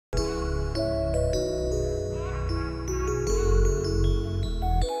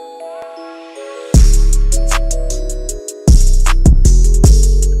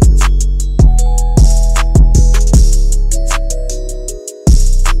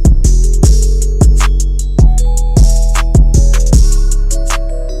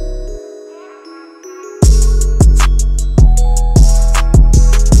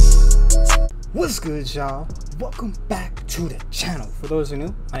Greetings, y'all. Welcome back to the channel. For those who are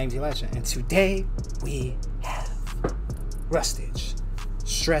new, my name is Elijah, and today we have Rustage,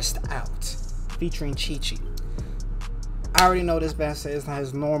 Stressed Out, featuring Chi-Chi. I already know this band says it's not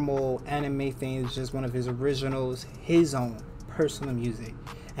his normal anime thing, it's just one of his originals, his own personal music.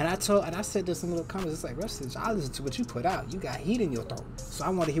 And I said this in the comments, it's like, Rustage, I listen to what you put out. You got heat in your throat, so I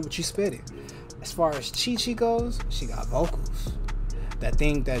want to hear what you spitting. As far as Chi-Chi goes, she got vocals. That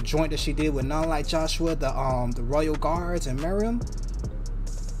joint that she did with None Like Joshua, the Royal Guards and Miriam,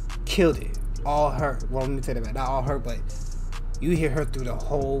 killed it. All her. Well, let me tell you that, not all her, but you hear her through the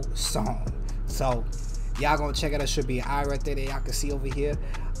whole song. So y'all gonna check it out. Should be an eye right there that y'all can see over here.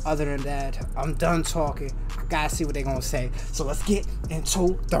 Other than that, I'm done talking. I gotta see what they're gonna say. So let's get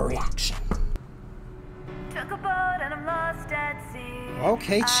into the reaction. Took a boat and I'm lost at sea.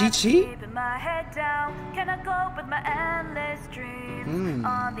 Okay, Chi-Chi. Keeping my head down. Can I go with my endless dreams?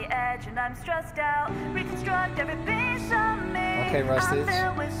 On the edge and I'm stressed out. Reconstruct every piece of me. Okay, Rustage. I'm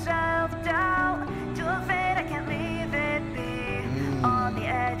filled with self-doubt. To a fate I can't leave it be. On the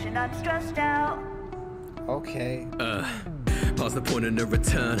edge and I'm stressed out. Okay. Past the point of no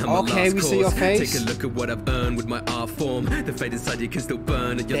return. I'm okay, the last we cause. see your face. Take a look at what I've earned with my art form. The fate inside you can still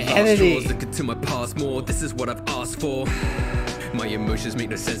burn at your The last editing. straws. Look into my past more. This is what I've asked for. My emotions make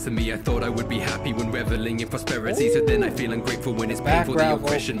no sense to me. I thought I would be happy when reveling in prosperity. So then I feel ungrateful when it's painful that you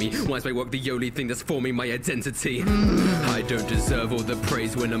question me. Why is my work the only thing that's forming my identity? I don't deserve all the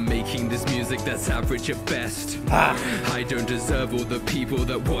praise when I'm making this music that's average at best. I don't deserve all the people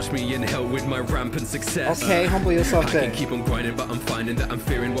that watch me in hell with my rampant success. Okay, humble yourself I there. can keep on grinding, but I'm finding that I'm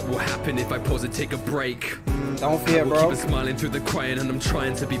fearing what will happen if I pause and take a break. Don't fear, I will bro. keep on smiling through the crying, and I'm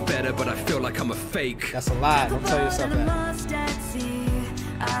trying to be better, but I feel like I'm a fake. That's a lie. Don't tell yourself And I'm that. lost at sea.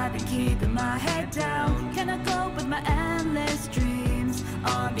 I've been keeping my head down. Can I go with my endless dreams?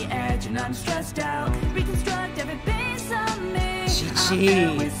 On the edge and I'm stressed out. Reconstruct every piece of me. Chi-Chi. I'm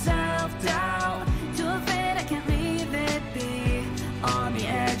filled with self-doubt. To a fate I can't leave it be. On the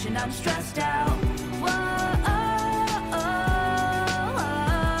edge and I'm stressed out. Whoa.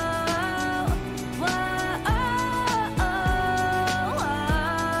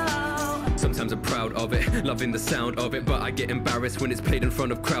 Sometimes I'm proud of it, loving the sound of it, but I get embarrassed when it's played in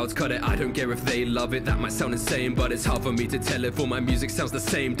front of crowds. Cut it, I don't care if they love it. That might sound insane, but it's hard for me to tell if all my music sounds the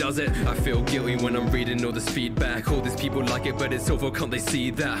same, does it? I feel guilty when I'm reading all this feedback. All these people like it, but it's awful, can't they see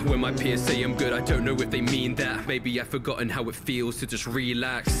that? When my peers say I'm good, I don't know if they mean that. Maybe I've forgotten how it feels to just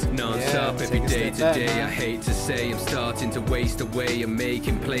relax. Non-stop, every day to day, I hate to say I'm starting to waste away. I'm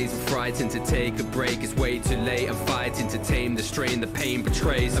making plays, I'm frightened to take a break. It's way too late, I'm fighting to tame the strain the pain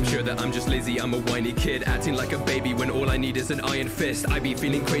betrays. I'm sure that I'm just lazy, I'm a whiny kid, acting like a baby when all I need is an iron fist. I be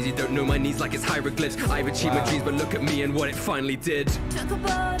feeling crazy, don't know my knees like it's hieroglyphs. I've achieved my dreams, but look at me and what it finally did. Took a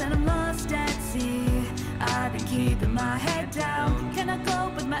boat and I'm lost at sea. I've been keeping my head down. Can I go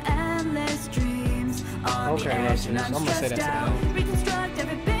with my endless dreams? On the edge and I'm stressed out. Reconstruct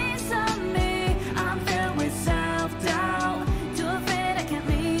every piece of me. I'm filled with self-doubt. To a fate I can't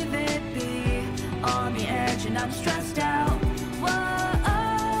leave it be. On the edge and I'm stressed out. Whoa.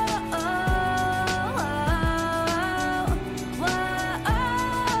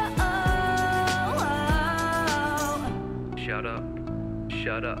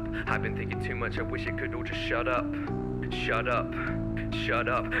 Shut up, I've been thinking too much, I wish it could all just shut up. Shut up, shut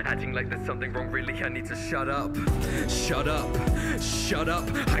up, acting like there's something wrong, really I need to shut up. Shut up, shut up,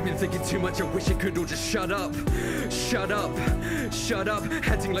 I've been thinking too much, I wish it could all just shut up. Shut up, shut up,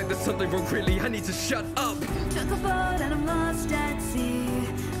 acting like there's something wrong, really I need to shut up. Took a boat and I'm lost at sea.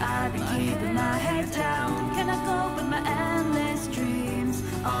 I've been keeping my head down. Can I go with my endless dreams?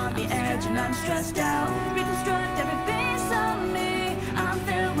 On the edge and I'm stressed out. Reconstruct every piece of me. I'm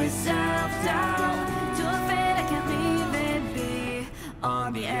filled with self-doubt. To a fate I can't leave it be.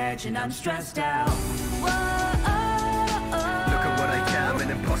 On the edge and I'm stressed out. Whoa. Look at what I am, an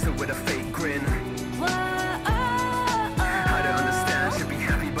imposter with a fake grin. Whoa. I don't understand, should be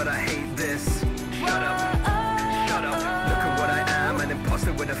happy but I hate this. Shut up, shut up, look at what I am, an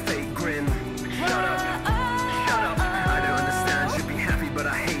imposter with a fake grin. Shut up, shut up, I don't understand, should be happy but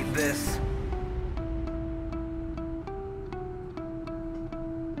I hate this.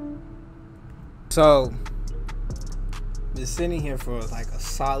 So, been sitting here for like a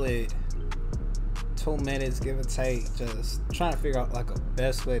solid 2 minutes, give or take, just trying to figure out like a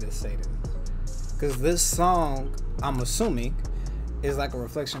best way to say this. Because this song, I'm assuming, is like a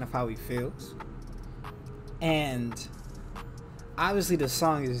reflection of how he feels. And obviously the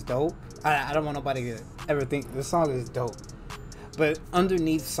song is dope. I don't want nobody to ever think the song is dope. But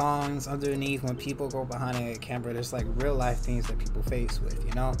underneath songs, underneath when people go behind a camera, there's like real life things that people face with,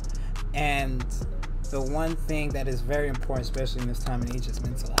 you know? And the one thing that is very important, especially in this time and age, is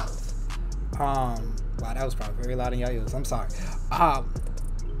mental health. Wow, that was probably very loud in your ears. I'm sorry.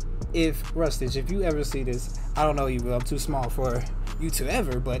 If Rustage, if you ever see this, I don't know you, I'm too small for you to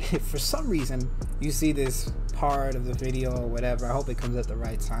ever, but if for some reason you see this part of the video or whatever, I hope it comes at the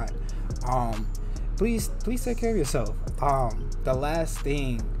right time. Please take care of yourself. The last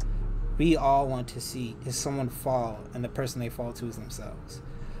thing we all want to see is someone fall, and the person they fall to is themselves.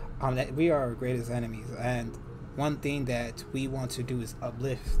 That we are our greatest enemies, and one thing that we want to do is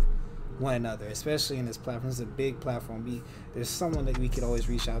uplift one another, especially in this platform. It's a big platform. There's someone that we could always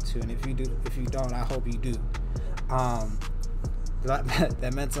reach out to, and if you don't, I hope you do.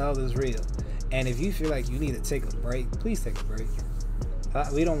 That mental health is real, and if you feel like you need to take a break, please take a break.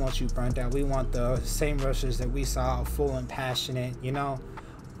 We don't want you burnt out. We want the same rushers that we saw, full and passionate, you know.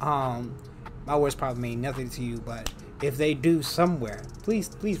 My words probably mean nothing to you, but if they do somewhere, please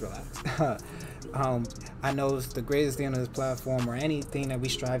relax. I know it's the greatest thing on this platform, or anything that we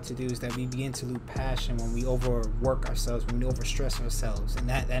strive to do, is that we begin to lose passion when we overwork ourselves, when we overstress ourselves, and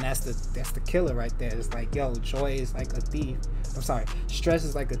that's the killer right there. It's like, yo, joy is like a thief. I'm sorry, stress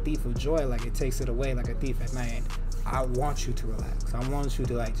is like a thief of joy. Like, it takes it away like a thief at night. And I want you to relax. I want you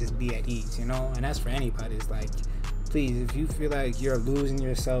to like just be at ease, you know. And that's for anybody. It's like, please, if you feel like you're losing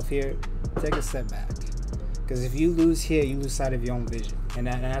yourself here, take a step back. Because if you lose here, you lose sight of your own vision, and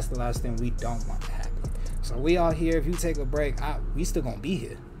that's the last thing we don't want to happen. So we all here. If you take a break, we still gonna be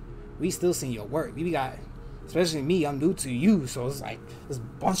here. We still seeing your work. We got, especially me, I'm new to you, so it's like there's a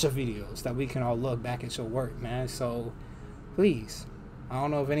bunch of videos that we can all look back at your work, man. So please, I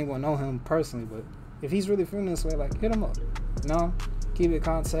don't know if anyone know him personally, but if he's really feeling this way, like, hit him up. You know, keep in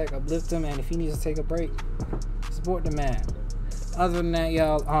contact, uplift him, and if he needs to take a break, support the man. Other than that,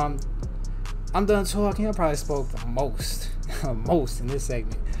 y'all, I'm done talking. I probably spoke the most in this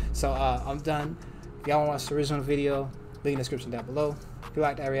segment. So I'm done. If y'all want to watch the original video, link in the description down below. If you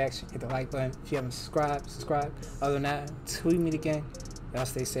like that reaction, hit the like button. If you haven't subscribed. Other than that, tweet me again. Y'all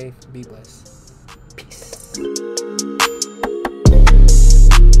stay safe. Be blessed.